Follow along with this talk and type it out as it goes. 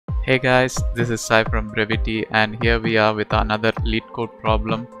Hey guys, this is Sai from BreVITy, and here we are with another Leetcode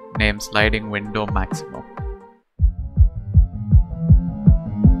problem named sliding window maximum.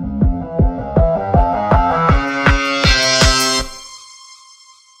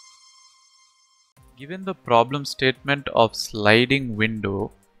 Given the problem statement of sliding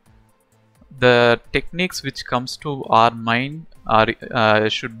window, the techniques which comes to our mind are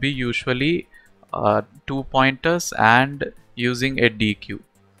should be usually two pointers and using a DQ.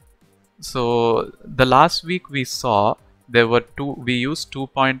 So the last week we saw there were we used two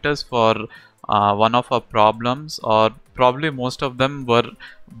pointers for one of our problems, or probably most of them were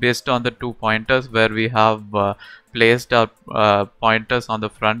based on the two pointers where we have placed our pointers on the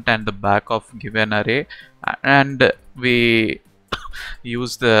front and the back of given array, and we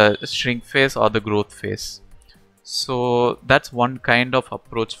use the shrink phase or the growth phase. So that's one kind of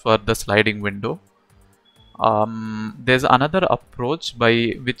approach for the sliding window. There's another approach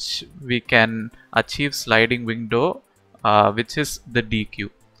by which we can achieve sliding window, which is the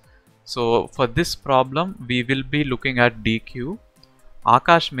DQ. So for this problem we will be looking at DQ.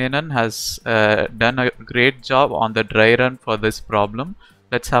 Akash Menon has done a great job on the dry run for this problem.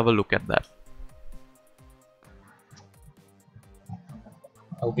 Let's have a look at that.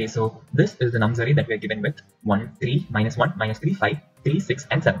 Okay, so this is the nums array that we are given with 1, 3, minus 1, minus 3, 5, 3, 6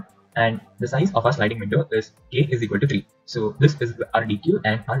 and 7. And the size of our sliding window is k is equal to 3. So this is our DQ,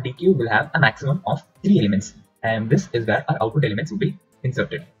 and our DQ will have a maximum of 3 elements. And this is where our output elements will be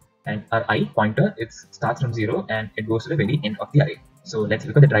inserted. And our I pointer, it starts from 0 and it goes to the very end of the array. So let's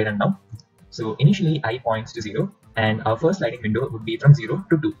look at the dry run now. So initially I points to 0, and our first sliding window would be from 0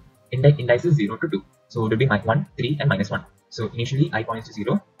 to 2. Indices 0 to 2. So it will be 1, 3 and minus 1. So initially I points to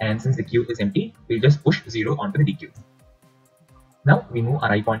 0, and since the queue is empty, we'll just push 0 onto the DQ. Now we move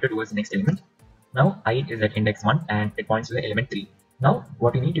our I pointer towards the next element. Now I is at index 1 and it points to the element 3. Now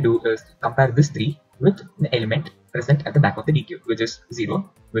what we need to do is compare this 3 with the element present at the back of the DQ, which is 0,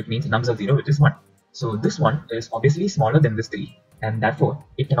 which means nums of 0, which is 1. So this one is obviously smaller than this 3, and therefore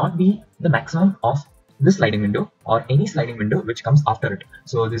it cannot be the maximum of this sliding window or any sliding window which comes after it.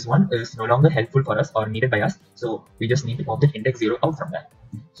 So this one is no longer helpful for us or needed by us. So we just need to pop the index 0 out from that.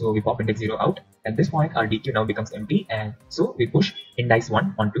 So we pop index 0 out. At this point our DQ now becomes empty, and so we push index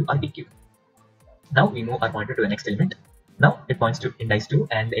 1 onto our DQ. Now we move our pointer to the next element. Now it points to index 2,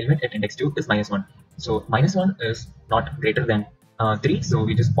 and the element at index 2 is minus 1. So minus 1 is not greater than 3, so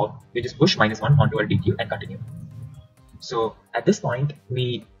we just push minus 1 onto our DQ and continue. So at this point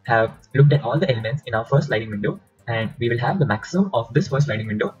we have looked at all the elements in our first sliding window, and we will have the maximum of this first sliding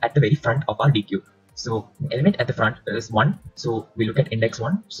window at the very front of our DQ. So the element at the front is 1, so we look at index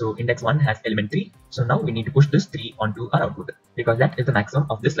 1. So index 1 has element 3, so now we need to push this 3 onto our output, because that is the maximum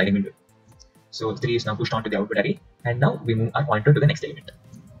of this sliding window. So 3 is now pushed onto the output array, and now we move our pointer to the next element.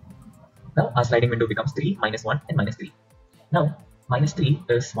 Now our sliding window becomes 3, minus 1 and minus 3. Now minus 3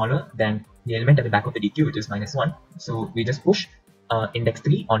 is smaller than the element at the back of the DQ, which is minus 1, so we just push index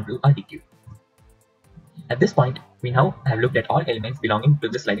 3 onto our DQ. At this point, we now have looked at all elements belonging to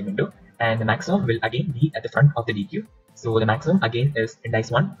the sliding window, and the maximum will again be at the front of the DQ. So the maximum again is index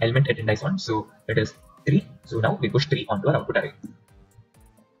 1, element at index 1, so it is 3. So now we push 3 onto our output array.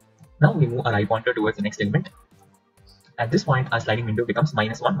 Now we move our I pointer towards the next element. At this point, our sliding window becomes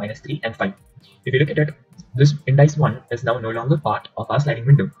minus 1, minus 3 and 5. If you look at it, this index 1 is now no longer part of our sliding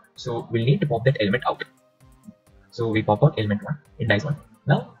window, so we'll need to pop that element out. So we pop out element 1, index 1.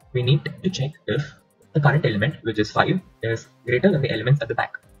 Now we need to check if the current element, which is 5, is greater than the elements at the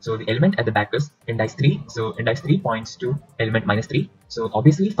back. So the element at the back is index 3, so index 3 points to element minus 3. So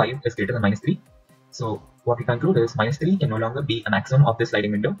obviously 5 is greater than minus 3. So what we conclude is minus 3 can no longer be a maximum of this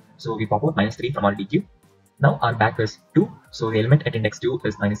sliding window, so we pop out minus 3 from our DQ. Now our back is 2, so the element at index 2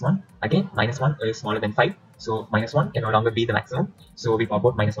 is minus 1. Again, minus 1 is smaller than 5, so minus 1 can no longer be the maximum, so we pop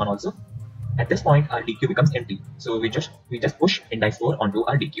out minus 1 also. At this point, our DQ becomes empty, so we just push index 4 onto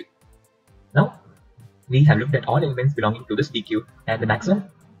our DQ. Now we have looked at all elements belonging to this DQ and the maximum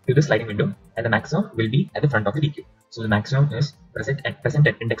to this sliding window, and the maximum will be at the front of the DQ. So the maximum is present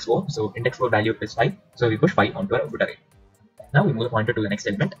at index 4, so index 4 value is 5, so we push 5 onto our output array. Now we move the pointer to the next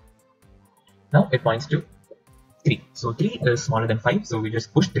element. Now it points to 3. So 3 is smaller than 5, so we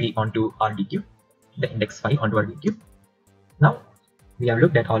just push 3 onto our DQ, the index 5 onto our DQ. Now we have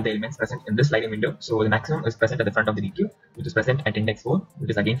looked at all the elements present in this sliding window, so the maximum is present at the front of the DQ, which is present at index 4, which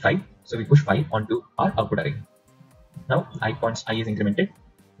is again 5, so we push 5 onto our output array. Now I is incremented.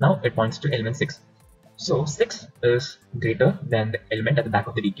 Now it points to element 6. So 6 is greater than the element at the back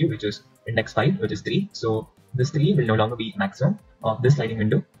of the DQ, which is index 5, which is 3. So this 3 will no longer be maximum of this sliding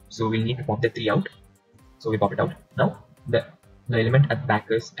window, so we'll need to pop the 3 out. So we pop it out. Now the the element at the back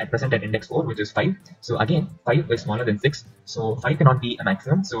is at present at index 4, which is 5. So again, 5 is smaller than 6. So 5 cannot be a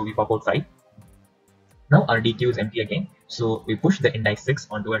maximum. So we pop out 5. Now our DQ is empty again. So we push the index 6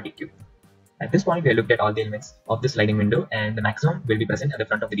 onto our DQ. At this point, we have looked at all the elements of the sliding window, and the maximum will be present at the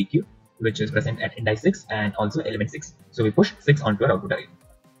front of the DQ, which is present at index 6 and also element 6. So we push 6 onto our output array.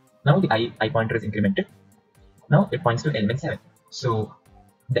 Now the I pointer is incremented. Now it points to element 7. So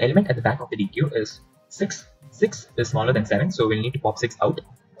the element at the back of the DQ is 6. 6 is smaller than 7, so we'll need to pop 6 out.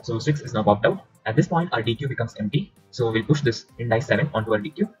 So 6 is now popped out. At this point, our DQ becomes empty. So we'll push this index 7 onto our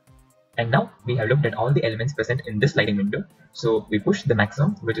DQ. And now we have looked at all the elements present in this sliding window. So we push the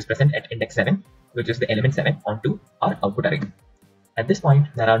maximum, which is present at index 7, which is the element 7, onto our output array. At this point,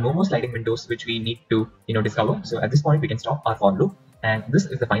 there are no more sliding windows which we need to discover. So at this point, we can stop our for loop, and this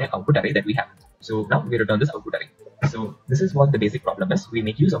is the final output array that we have. So now we return this output array. So this is what the basic problem is. We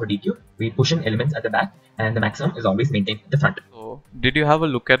make use of a DQ, we push in elements at the back, and the maximum is always maintained at the front. So did you have a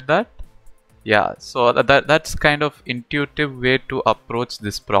look at that? Yeah, so that's kind of intuitive way to approach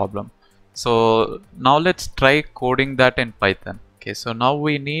this problem. So now let's try coding that in Python. Okay, so now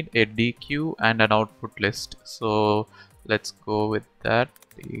we need a DQ and an output list. So let's go with that.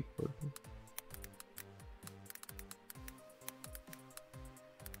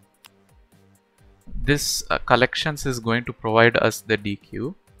 This collections is going to provide us the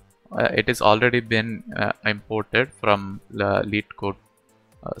DQ. It has already been imported from the Leetcode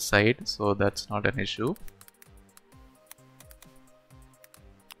side, so that's not an issue.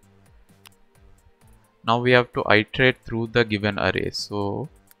 Now we have to iterate through the given array. So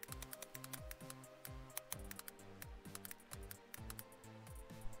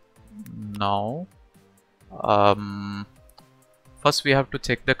now first we have to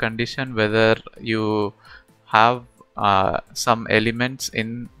check the condition whether you have some elements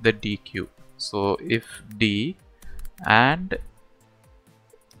in the DQ. So if D, and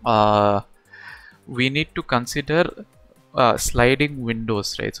we need to consider sliding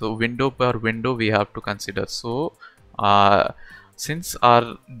windows, right? So window per window we have to consider. So since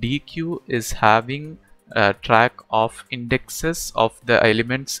our DQ is having a track of indexes of the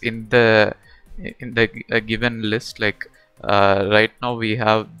elements in the given list, like right now we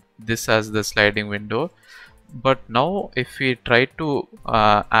have this as the sliding window, but now if we try to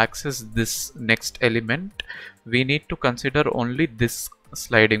access this next element, we need to consider only this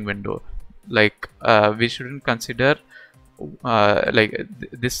sliding window. Like we shouldn't consider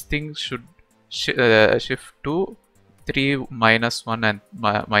this thing should shift to 3 minus 1 and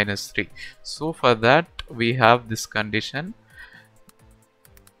minus 3. So for that we have this condition,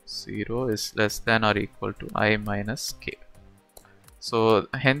 0 is less than or equal to I minus k. So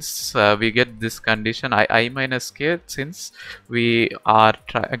hence we get this condition I minus k, since we are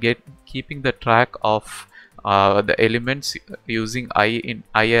keeping the track of the elements using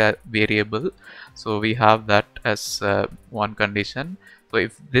I variable. So we have that as one condition. So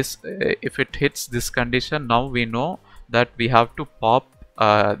if it hits this condition, now we know that we have to pop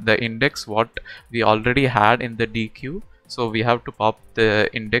the index what we already had in the DQ. So we have to pop the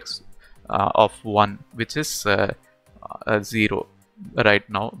index of 1, which is 0 right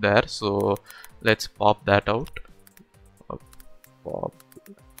now there. So let's pop that out. Pop.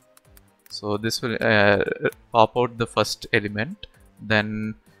 So this will pop out the first element.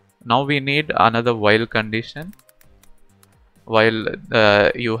 Then now we need another while condition. While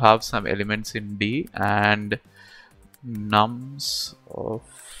you have some elements in D, and nums of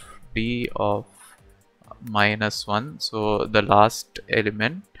D of minus 1. So the last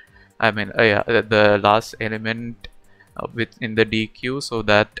element, the last element within the DQ, so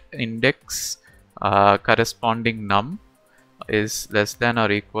that index corresponding num is less than or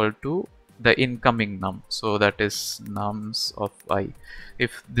equal to the incoming num. So that is nums of I.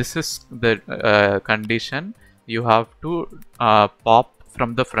 If this is the condition, you have to pop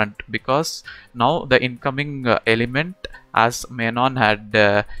from the front, because now the incoming element, as Menon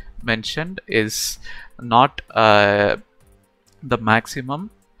had mentioned, is not the maximum,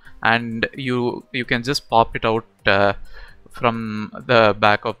 and you can just pop it out from the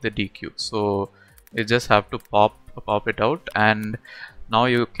back of the DQ. So you just have to pop it out, and now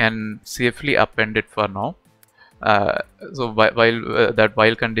you can safely append it for now. So while that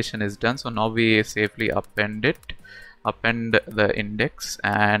while condition is done, so now we safely append the index.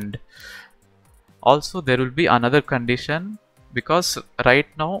 And also there will be another condition, because right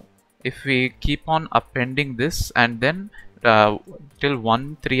now if we keep on appending this and then till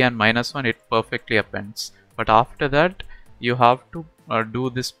 1, 3 and minus 1, it perfectly appends, but after that you have to do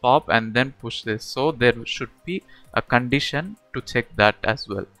this pop and then push this. So there should be a condition to check that as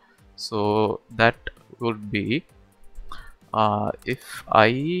well. So that would be if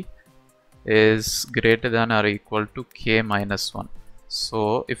I is greater than or equal to k minus 1.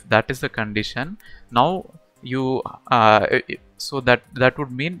 So if that is the condition, now you so that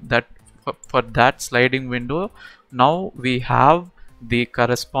would mean that for that sliding window, now we have the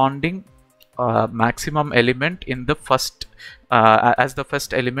corresponding maximum element in the first as the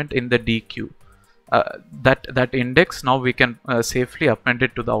first element in the DQ. That index, now we can safely append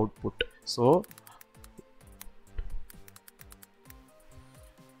it to the output. So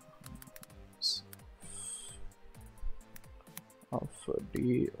of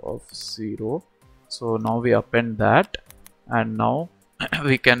d of 0. So now we append that, and now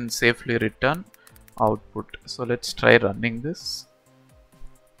we can safely return output. So let's try running this.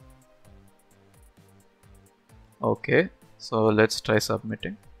 Okay, so let's try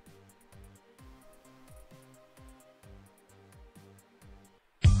submitting.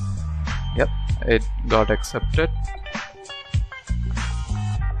 Yep, it got accepted.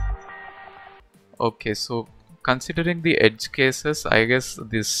 Okay, so considering the edge cases, I guess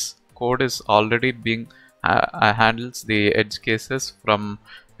this code is already being handles the edge cases from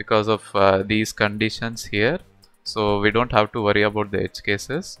because of these conditions here, so we don't have to worry about the edge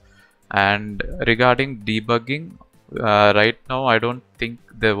cases. And regarding debugging, right now I don't think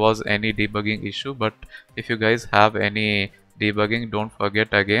there was any debugging issue, but if you guys have any debugging, don't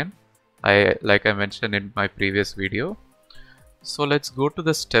forget again, like I mentioned in my previous video. So let's go to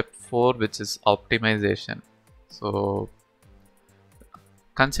the step 4, which is optimization. So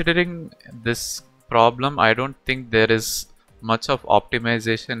considering this problem, I don't think there is much of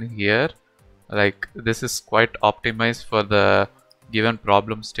optimization here. Like, this is quite optimized for the given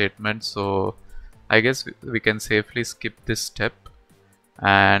problem statement, so I guess we can safely skip this step.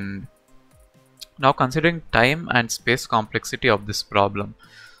 And now considering time and space complexity of this problem,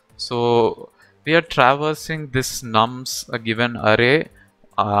 so we are traversing this nums a given array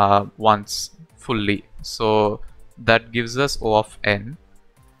once fully, so that gives us O of n,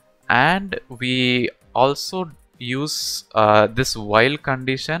 and we also use this while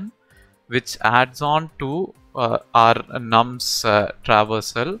condition, which adds on to our nums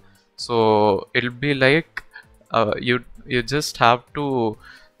traversal. So it'll be like you just have to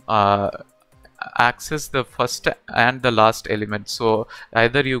access the first and the last element, so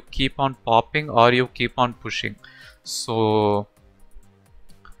either you keep on popping or you keep on pushing. So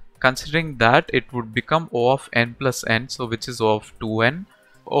considering that, it would become O of n plus n, so which is O of 2n.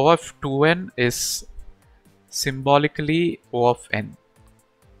 O of 2n is symbolically O of n.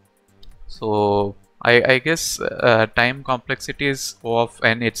 So I guess time complexity is O of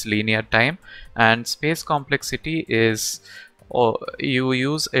n, it's linear time, and space complexity is you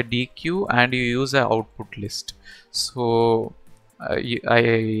use a DQ and you use an output list. So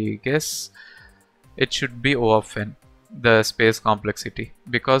I guess it should be O of n, the space complexity,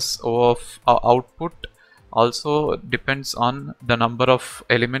 because O of output also depends on the number of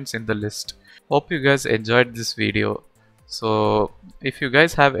elements in the list. Hope you guys enjoyed this video. So if you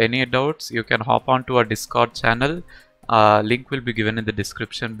guys have any doubts, you can hop on to our Discord channel. Link will be given in the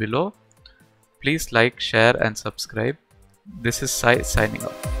description below. Please like, share and subscribe. This is Sai signing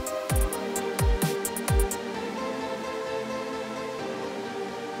off.